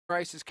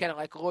races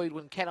Cadillac Lloyd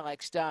when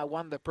Cadillac Star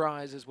won the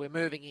prize as we're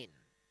moving in.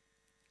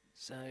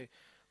 So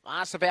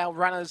last of our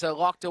runners are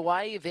locked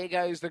away. There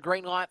goes the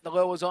green light. The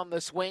lure's on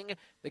the swing.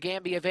 The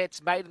Gambier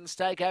Vets maiden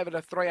stake over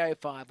to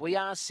 305. We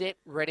are set,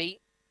 ready.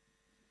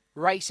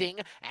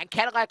 Racing, and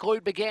Cadillac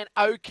Lloyd began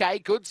okay.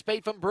 Good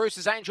speed from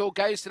Bruce's Angel,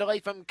 goes to the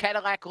lead from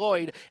Cadillac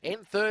Lloyd.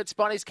 In third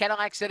spot is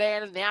Cadillac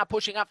Sedan, and now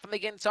pushing up from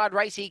the inside,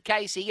 Racy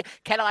Casey.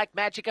 Cadillac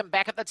Magic, and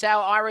back at the tail,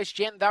 Irish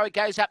Gem, though it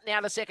goes up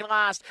now to second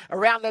last.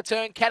 Around the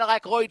turn,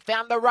 Cadillac Lloyd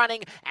found the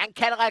running, and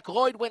Cadillac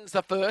Lloyd wins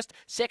the first.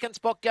 Second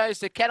spot goes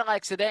to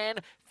Cadillac Sedan.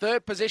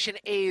 Third position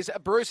is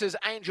Bruce's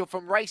Angel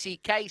from Racy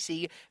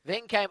Casey.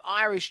 Then came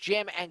Irish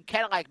Gem and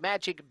Cadillac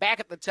Magic back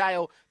at the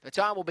tail. The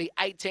time will be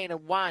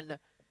 18-1.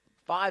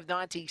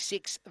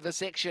 5.96 the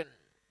section.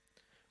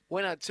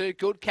 Winner 2,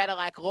 good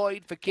Cadillac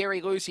Lloyd for Kerry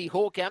Lucy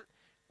Hawker,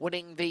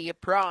 winning the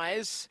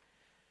prize.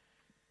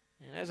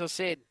 And as I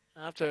said,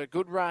 after a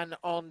good run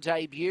on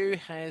debut,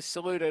 has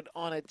saluted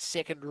on its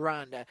second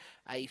run.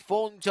 A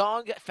fawn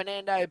dog,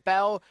 Fernando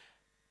Bell,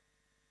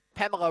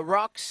 Pamela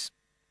Rocks.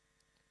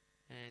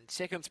 And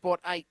second spot,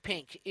 8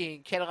 Pink in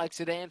Cadillac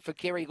Sedan for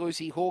Kerry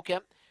Lucy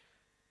Hawker.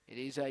 It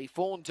is a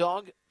fawn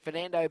dog,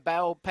 Fernando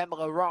Bale,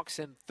 Pamela Rocks,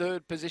 and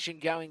third position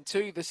going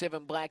to the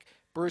 7 Black,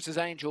 Bruce's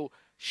Angel,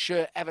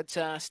 Sher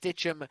Avatar,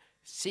 Stitchem,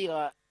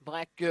 Sela,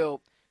 Black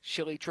Girl,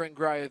 Shelley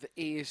Tringrove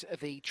is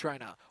the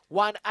trainer.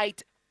 1,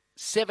 8,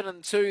 7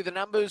 and 2 the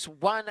numbers,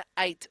 1,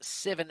 8,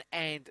 7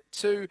 and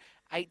 2,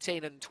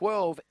 18 and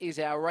 12 is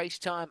our race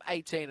time,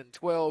 18 and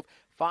 12,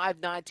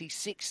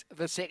 5.96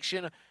 the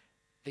section.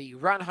 The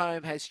run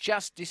home has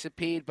just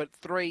disappeared, but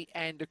 3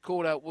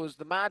 1/4 was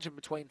the margin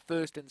between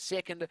first and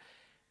second.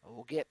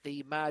 We'll get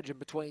the margin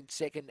between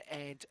second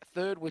and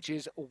third, which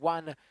is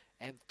 1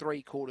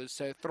 3/4.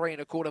 So 3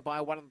 1/4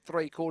 by 1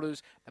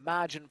 3/4. The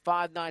margin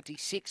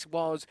 5.96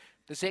 was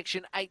the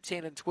section,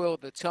 18 and 12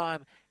 the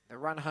time. The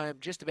run home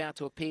just about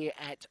to appear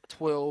at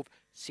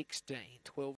 12.16.